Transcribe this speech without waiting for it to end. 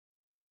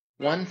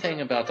One thing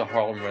about the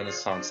Harlem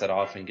Renaissance that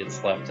often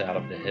gets left out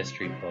of the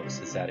history books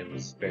is that it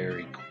was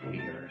very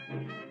queer.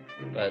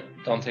 But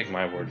don't take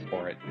my word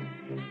for it.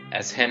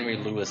 As Henry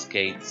Louis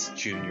Gates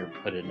Jr.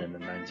 put it in the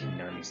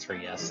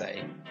 1993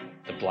 essay,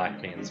 The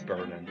Black Man's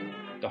Burden,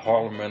 the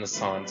Harlem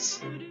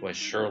Renaissance was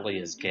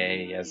surely as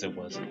gay as it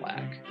was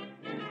black.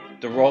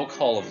 The roll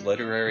call of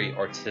literary,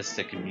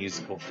 artistic, and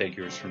musical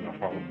figures from the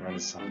Harlem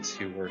Renaissance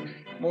who were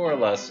more or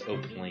less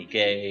openly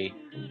gay,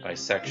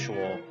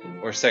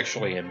 bisexual, or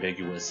sexually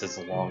ambiguous is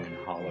a long and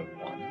hollow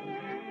one.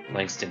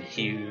 Langston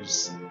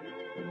Hughes,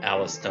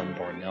 Alice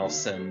Dunbar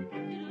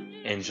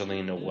Nelson,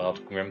 Angelina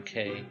Weld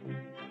Grimke,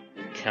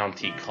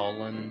 County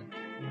Cullen,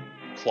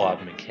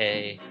 Claude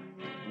McKay,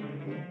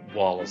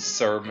 Wallace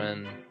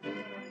Sermon,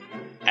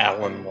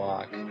 Alan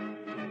Locke,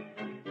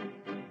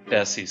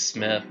 Bessie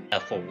Smith,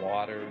 Ethel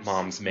Waters,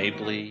 Moms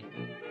Mabley,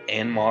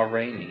 and Ma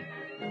Rainey.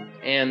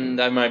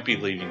 And I might be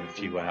leaving a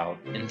few out.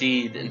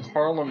 Indeed, in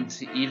Harlem,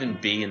 to even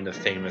be in the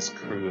famous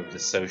crew of the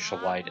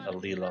socialite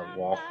Alila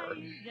Walker,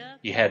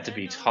 you had to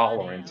be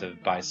tolerant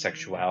of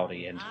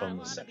bisexuality and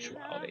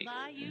homosexuality.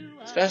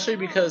 Especially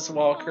because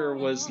Walker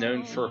was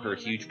known for her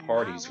huge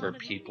parties where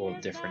people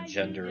of different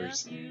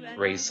genders,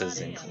 races,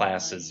 and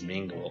classes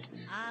mingled,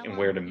 and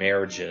where the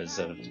marriages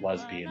of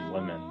lesbian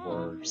women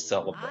were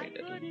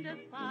celebrated.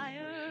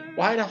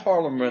 Why the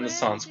Harlem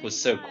Renaissance was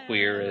so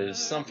queer is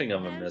something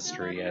of a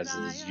mystery, as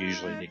is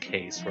usually the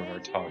case when we're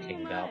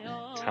talking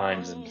about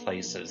times and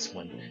places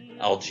when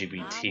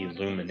LGBT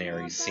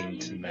luminaries seem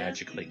to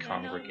magically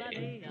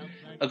congregate.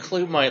 A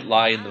clue might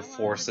lie in the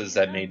forces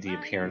that made the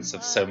appearance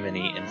of so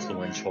many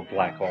influential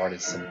black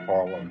artists in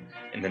Harlem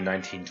in the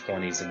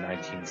 1920s and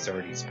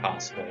 1930s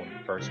possible in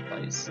the first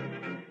place.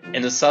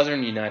 In the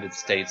southern United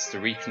States, the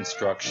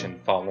Reconstruction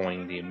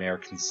following the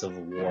American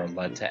Civil War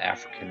led to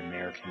African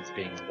Americans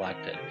being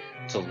elected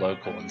to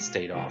local and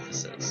state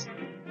offices.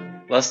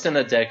 Less than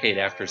a decade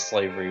after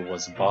slavery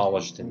was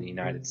abolished in the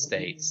United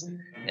States,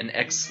 an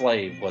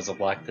ex-slave was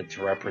elected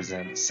to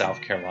represent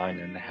South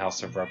Carolina in the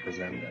House of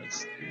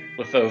Representatives,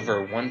 with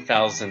over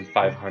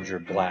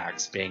 1,500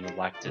 blacks being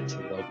elected to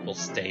local,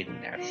 state,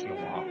 and national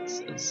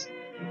offices.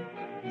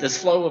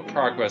 This flow of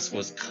progress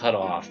was cut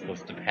off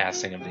with the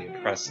passing of the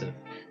oppressive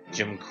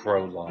Jim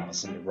Crow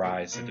laws and the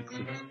rise of the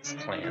Ku Klux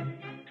Klan.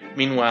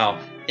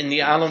 Meanwhile, in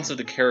the islands of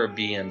the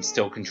Caribbean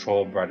still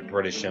controlled by the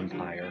British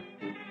Empire,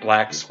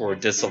 blacks were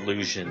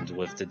disillusioned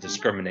with the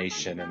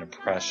discrimination and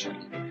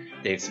oppression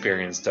they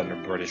experienced under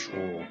British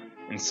rule,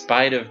 in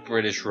spite of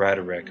British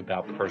rhetoric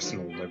about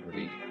personal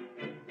liberty.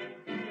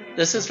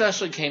 This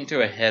especially came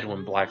to a head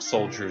when black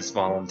soldiers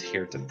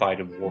volunteered to fight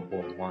in World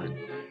War I,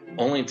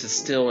 only to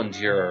still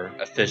endure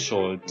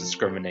official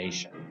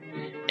discrimination,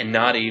 and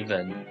not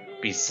even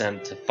be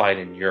sent to fight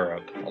in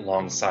Europe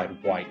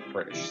alongside white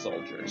British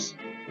soldiers.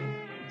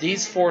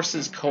 These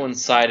forces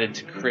coincided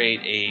to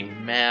create a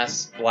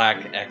mass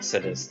black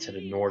exodus to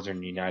the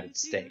northern United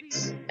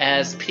States.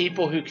 As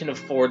people who can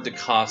afford the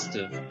cost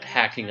of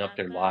packing up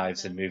their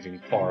lives and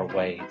moving far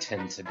away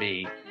tend to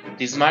be,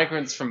 these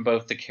migrants from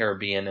both the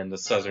Caribbean and the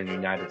southern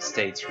United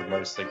States were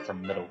mostly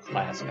from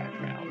middle-class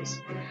backgrounds,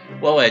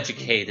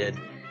 well-educated,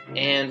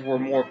 and were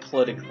more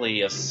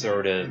politically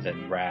assertive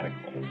and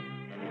radical.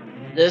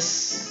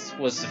 This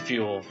was the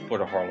fuel for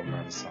the Harlem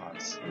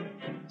Renaissance.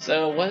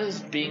 So what does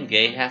being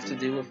gay have to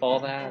do with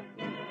all that?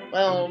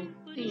 Well,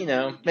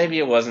 maybe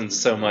it wasn't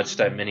so much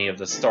that many of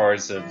the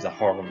stars of the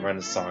Harlem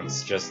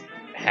Renaissance just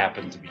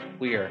happened to be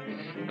queer,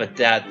 but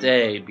that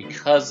they,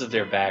 because of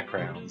their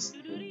backgrounds,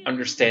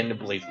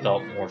 understandably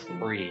felt more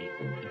free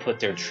to put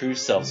their true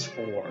selves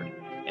forward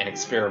and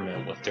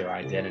experiment with their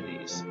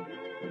identities.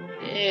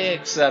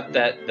 Except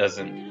that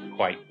doesn't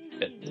quite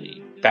fit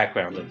the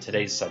background of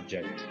today's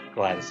subject,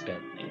 Gladys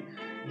Bentley.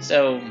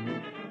 So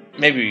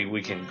maybe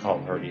we can call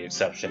her the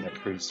exception that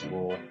proves the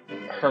rule.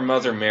 Her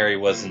mother Mary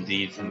was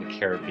indeed from the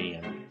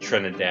Caribbean,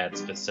 Trinidad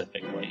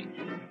specifically,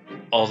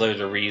 although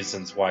the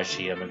reasons why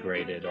she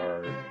immigrated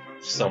are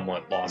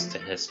somewhat lost to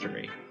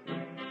history.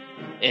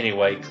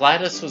 Anyway,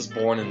 Gladys was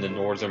born in the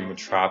northern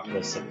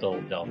metropolis of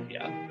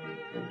Philadelphia,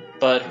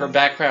 but her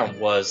background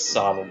was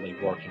solidly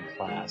working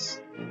class.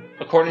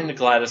 According to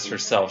Gladys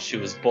herself, she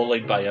was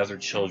bullied by other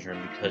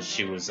children because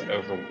she was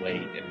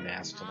overweight and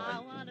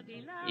masculine.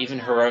 Even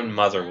her own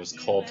mother was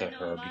cold to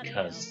her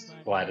because,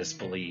 Gladys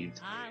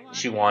believed,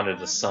 she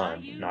wanted a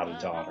son, not a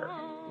daughter.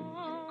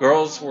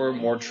 Girls were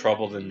more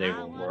trouble than they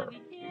were worth,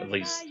 at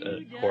least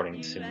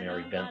according to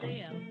Mary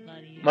Bentley.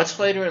 Much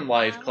later in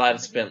life,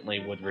 Gladys Bentley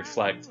would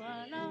reflect,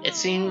 "It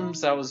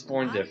seems I was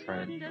born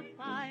different.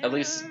 At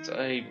least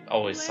I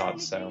always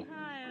thought so.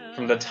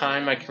 From the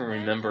time I can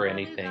remember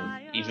anything,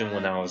 even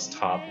when I was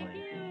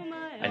toddling,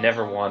 I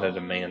never wanted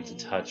a man to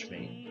touch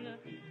me.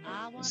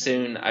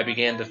 Soon, I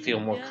began to feel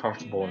more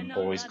comfortable in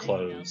boys'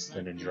 clothes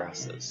than in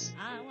dresses."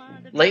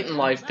 Late in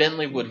life,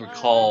 Bentley would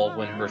recall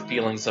when her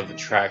feelings of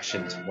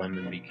attraction to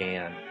women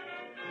began,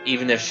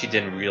 even if she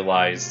didn't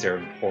realize their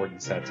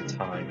importance at the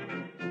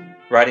time.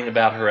 Writing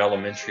about her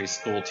elementary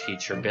school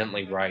teacher,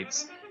 Bentley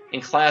writes, In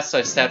class,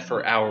 I sat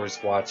for hours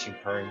watching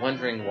her and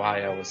wondering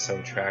why I was so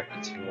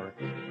attracted to her.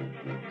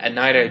 At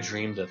night, I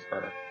dreamed of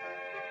her.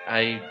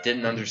 I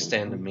didn't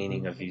understand the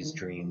meaning of these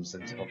dreams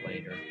until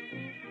later.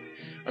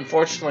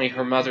 Unfortunately,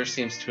 her mother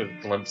seems to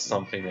have glimpsed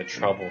something that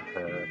troubled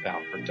her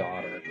about her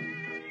daughter.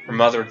 Her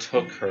mother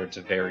took her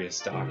to various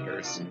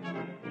doctors.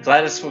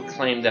 Gladys would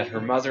claim that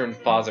her mother and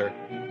father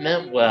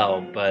meant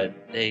well,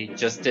 but they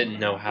just didn't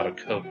know how to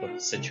cope with the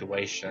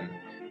situation,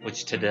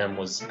 which to them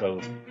was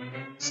both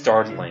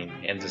startling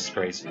and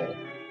disgraceful.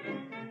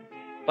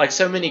 Like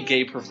so many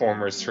gay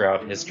performers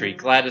throughout history,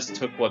 Gladys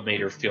took what made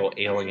her feel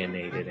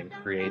alienated and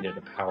created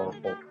a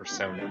powerful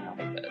persona out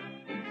of it.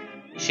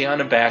 She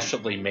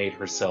unabashedly made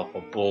herself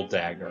a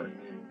bulldagger,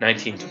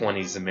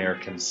 1920s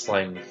American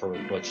slang for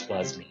a butch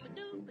lesbian.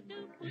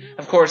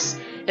 Of course,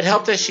 it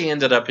helped that she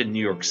ended up in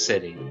New York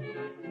City.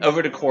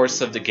 Over the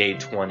course of the gay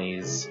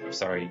 20s,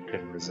 sorry,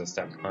 couldn't resist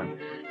that pun,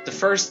 the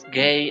first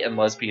gay and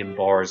lesbian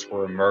bars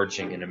were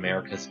emerging in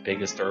America's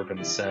biggest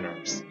urban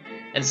centers,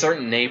 and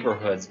certain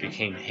neighborhoods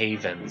became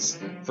havens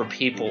for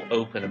people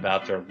open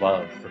about their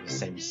love for the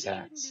same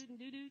sex.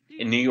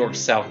 In New York's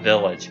South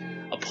Village,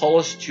 a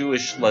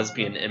Polish-Jewish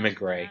lesbian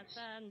immigrant,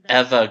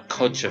 Eva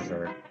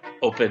Kochever,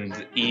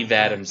 opened Eve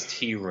Adams'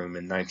 Tea Room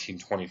in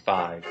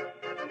 1925.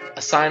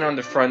 A sign on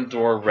the front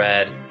door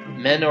read,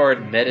 "Men are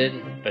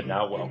admitted, but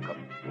not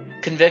welcome."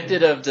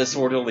 Convicted of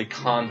disorderly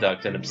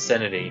conduct and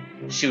obscenity,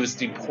 she was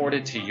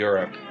deported to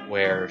Europe,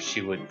 where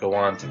she would go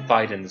on to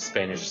fight in the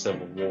Spanish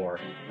Civil War,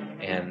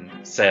 and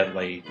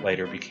sadly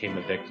later became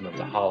a victim of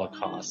the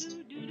Holocaust.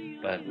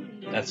 But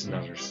that's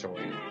another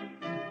story.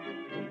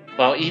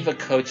 While Eva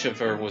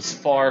Kochever was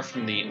far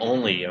from the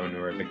only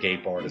owner of a gay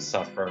bar to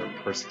suffer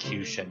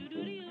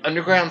persecution,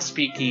 underground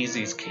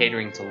speakeasies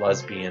catering to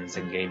lesbians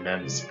and gay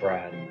men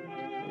spread.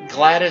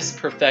 Gladys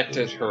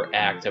perfected her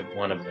act at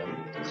one of them,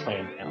 the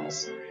Clan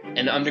House,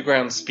 an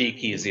underground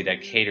speakeasy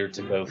that catered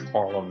to both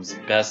Harlem's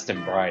best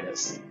and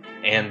brightest,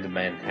 and the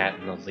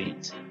Manhattan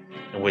elite,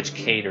 and which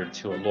catered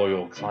to a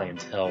loyal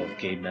clientele of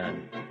gay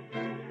men.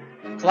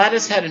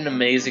 Gladys had an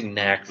amazing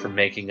knack for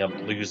making up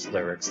blues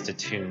lyrics to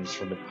tunes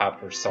from the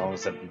popular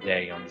songs of the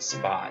day on the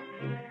spot,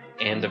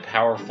 and a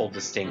powerful,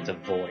 distinctive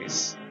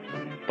voice.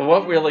 But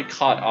what really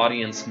caught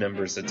audience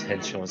members'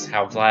 attention was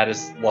how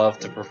Gladys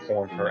loved to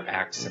perform her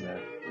acts in a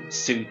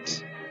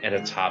suit and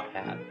a top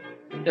hat.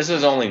 This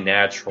was only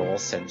natural,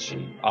 since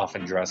she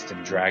often dressed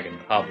in drag in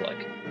public.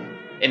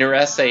 In her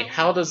essay,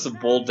 How Does the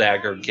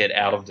Bulldagger Get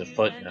Out of the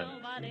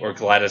Footnote, or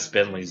Gladys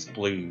Bentley's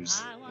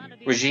Blues,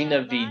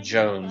 Regina V.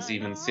 Jones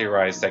even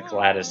theorized that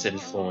Gladys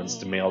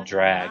influenced the male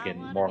drag in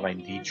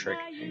Marlene Dietrich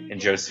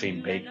and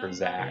Josephine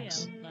Baker's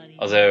acts,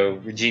 although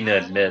Regina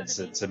admits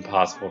it's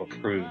impossible to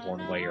prove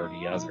one way or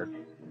the other.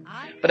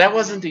 But that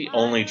wasn't the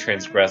only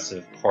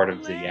transgressive part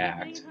of the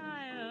act.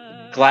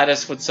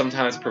 Gladys would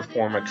sometimes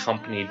perform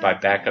accompanied by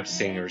backup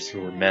singers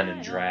who were men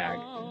in drag.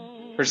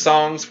 Her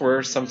songs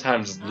were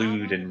sometimes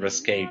lewd and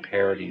risque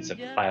parodies of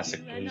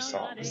classic blues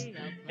songs,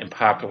 and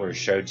popular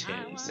show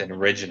tunes and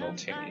original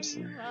tunes,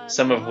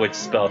 some of which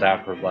spelled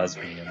out her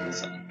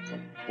lesbianism,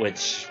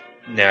 which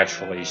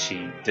naturally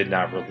she did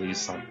not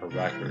release on her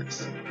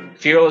records.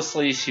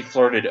 Fearlessly, she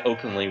flirted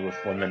openly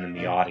with women in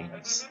the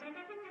audience.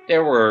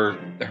 There were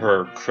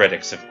her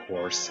critics, of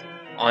course.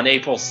 On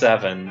April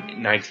 7,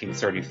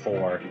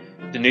 1934,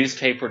 the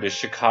newspaper The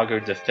Chicago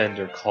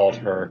Defender called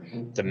her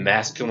the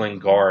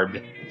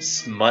masculine-garbed,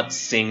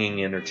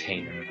 smut-singing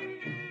entertainer.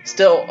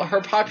 Still,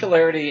 her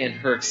popularity and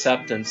her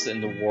acceptance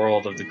in the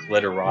world of the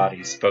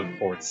glitterati spoke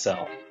for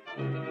itself.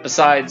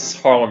 Besides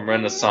Harlem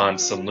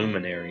Renaissance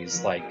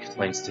luminaries like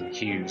Langston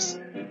Hughes,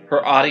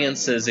 her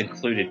audiences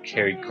included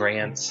Cary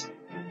Grant,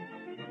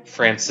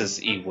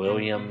 Francis E.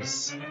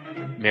 Williams,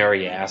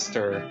 Mary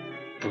Astor,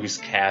 Bruce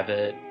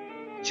Cabot,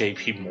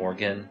 J.P.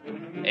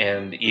 Morgan,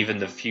 and even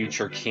the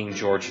future King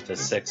George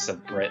VI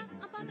of Britain.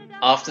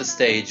 Off the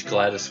stage,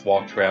 Gladys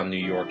walked around New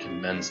York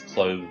in men's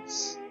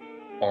clothes,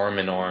 arm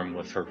in arm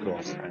with her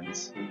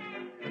girlfriends.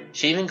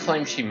 She even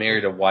claimed she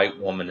married a white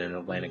woman in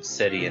Atlantic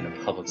City in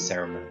a public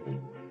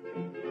ceremony.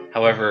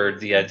 However,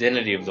 the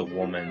identity of the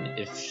woman,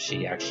 if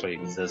she actually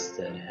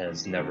existed,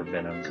 has never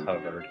been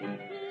uncovered.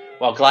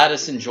 While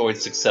Gladys enjoyed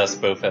success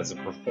both as a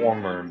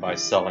performer and by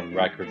selling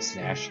records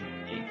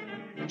nationally,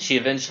 she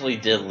eventually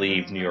did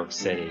leave New York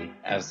City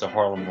as the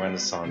Harlem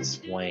Renaissance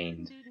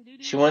waned.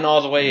 She went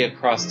all the way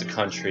across the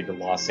country to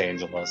Los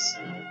Angeles,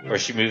 where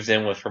she moved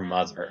in with her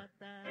mother.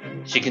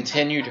 She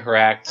continued her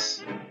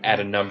act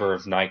at a number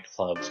of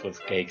nightclubs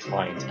with gay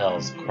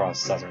clienteles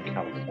across Southern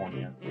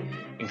California,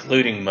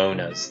 including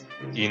Mona's,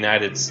 the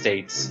United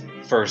States'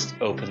 first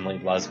openly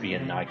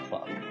lesbian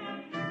nightclub.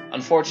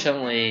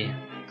 Unfortunately,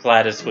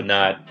 Gladys would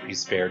not be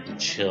spared the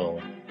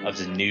chill of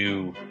the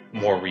new,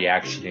 more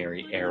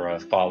reactionary era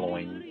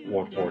following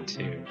World War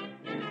II.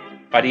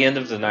 By the end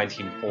of the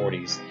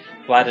 1940s,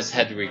 Gladys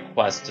had to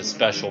request a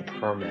special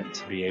permit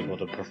to be able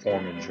to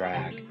perform in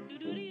drag.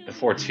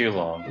 Before too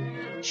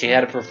long, she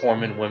had to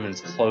perform in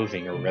women's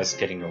clothing or risk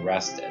getting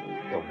arrested,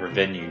 or her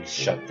venues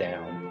shut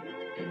down.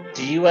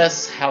 The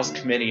U.S. House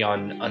Committee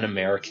on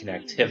Un-American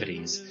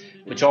Activities,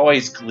 which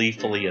always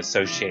gleefully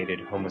associated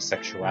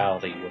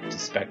homosexuality with the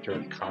specter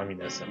of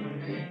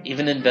communism,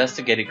 even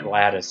investigated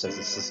Gladys as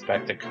a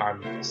suspected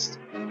communist.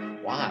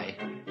 Why?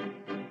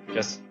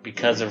 Just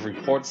because of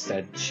reports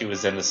that she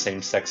was in a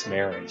same-sex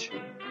marriage.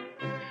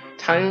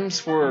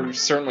 Times were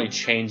certainly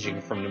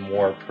changing from the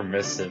more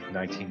permissive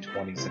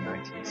 1920s and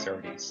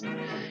 1930s,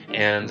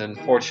 and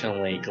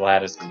unfortunately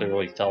Gladys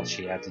clearly felt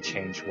she had to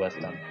change with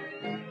them.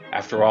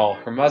 After all,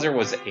 her mother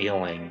was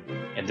ailing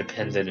and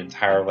depended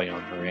entirely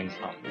on her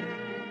income.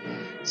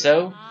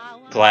 So,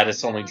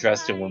 Gladys only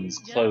dressed in women's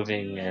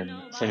clothing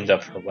and cleaned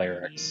up her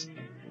lyrics.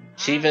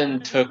 She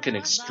even took an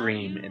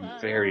extreme and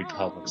very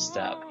public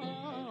step.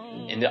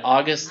 In the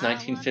August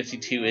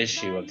 1952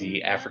 issue of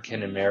the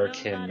African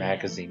American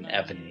magazine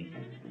Ebony,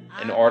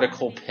 an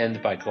article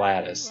penned by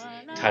Gladys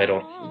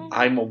titled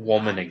 "I'm a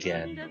Woman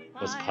Again"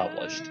 was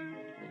published.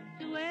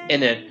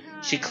 In it,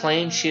 she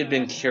claimed she had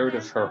been cured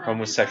of her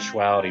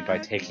homosexuality by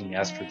taking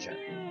estrogen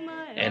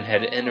and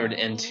had entered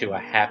into a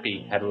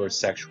happy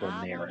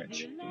heterosexual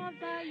marriage.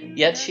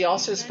 Yet she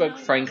also spoke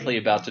frankly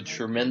about the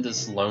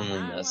tremendous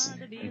loneliness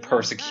and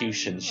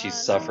persecution she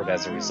suffered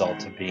as a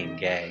result of being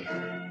gay.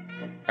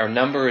 Our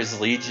number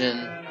is legion,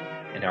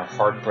 and our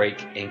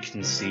heartbreak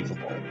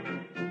inconceivable,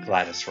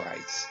 Gladys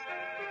writes.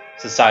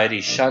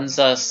 Society shuns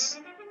us,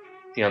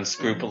 the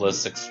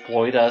unscrupulous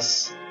exploit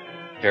us,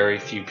 very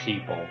few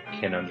people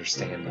can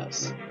understand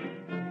us.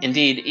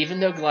 Indeed, even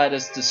though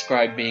Gladys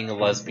described being a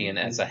lesbian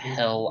as a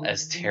hell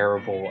as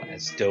terrible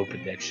as dope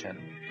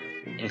addiction,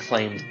 and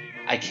claimed,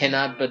 "I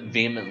cannot but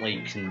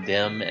vehemently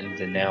condemn and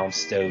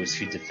denounce those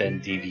who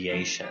defend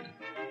deviation,"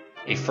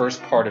 a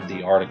first part of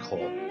the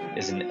article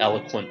is an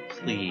eloquent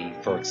plea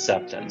for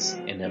acceptance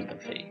and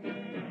empathy.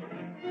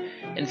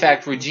 In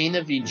fact,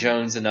 Regina V.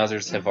 Jones and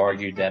others have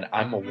argued that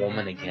 "I'm a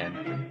Woman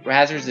Again,"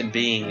 rather than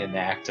being an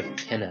act of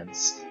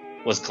penance,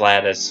 was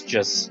Gladys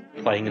just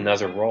playing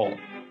another role.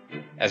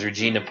 As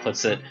Regina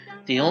puts it,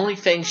 the only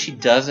thing she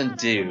doesn't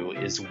do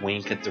is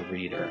wink at the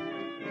reader.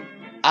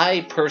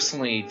 I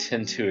personally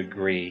tend to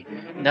agree,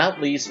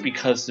 not least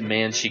because the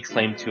man she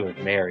claimed to have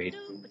married,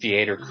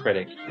 theater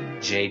critic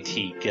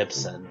J.T.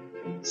 Gibson,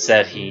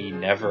 said he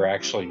never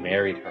actually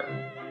married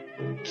her.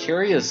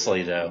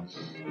 Curiously, though,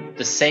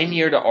 the same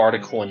year the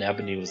article in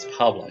Ebony was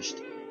published,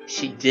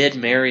 she did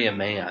marry a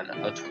man,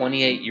 a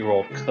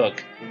 28-year-old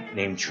cook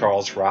named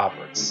Charles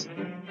Roberts.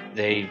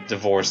 They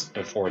divorced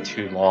before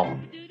too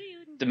long.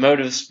 The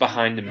motives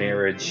behind the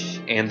marriage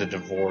and the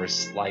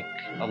divorce, like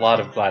a lot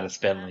of Gladys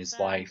Bentley's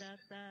life,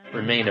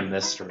 remain a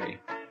mystery.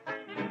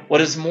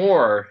 What is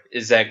more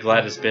is that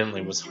Gladys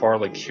Bentley was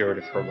hardly cured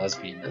of her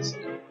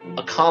lesbianism.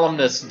 A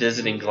columnist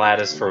visiting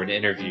Gladys for an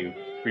interview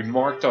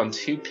remarked on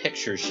 2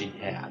 pictures she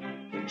had.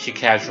 She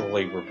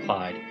casually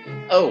replied,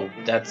 "Oh,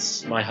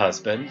 that's my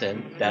husband,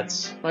 and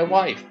that's my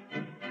wife."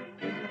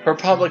 Her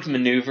public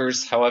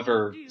maneuvers,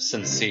 however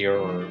sincere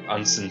or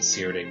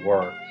unsincere they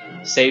were,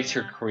 saved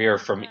her career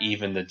from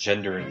even the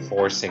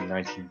gender-enforcing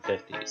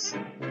 1950s.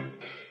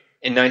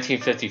 In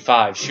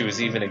 1955, she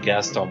was even a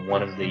guest on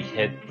one of the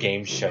hit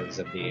game shows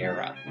of the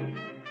era,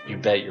 You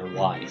Bet Your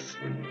Life,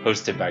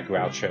 hosted by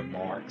Groucho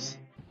Marx.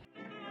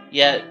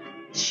 Yet,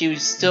 she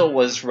still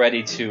was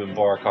ready to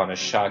embark on a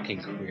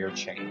shocking career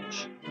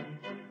change,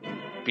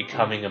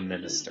 becoming a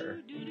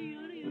minister.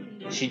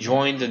 She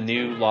joined a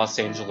new Los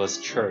Angeles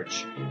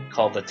church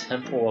called the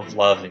Temple of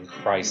Love in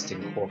Christ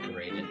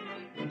Incorporated,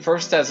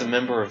 first as a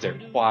member of their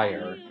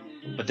choir,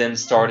 but then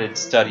started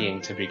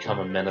studying to become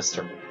a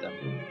minister with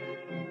them.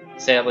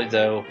 Sadly,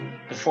 though,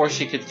 before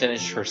she could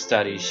finish her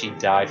studies, she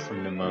died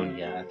from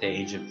pneumonia at the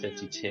age of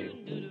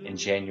 52 in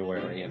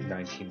January of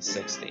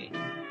 1960.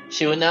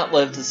 She would not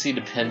live to see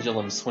the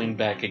pendulum swing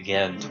back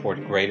again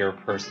toward greater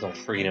personal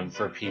freedom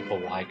for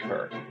people like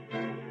her.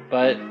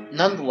 But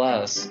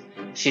nonetheless,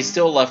 she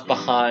still left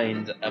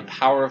behind a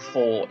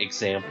powerful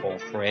example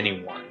for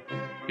anyone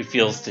who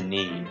feels the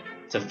need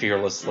to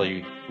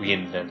fearlessly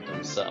reinvent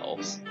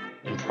themselves,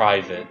 in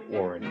private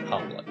or in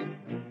public.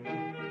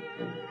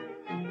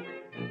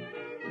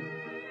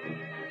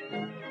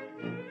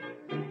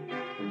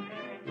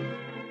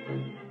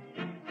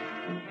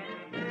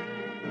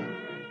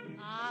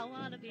 I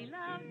want to be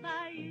loved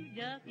by you,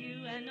 just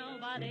you and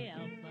nobody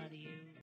else.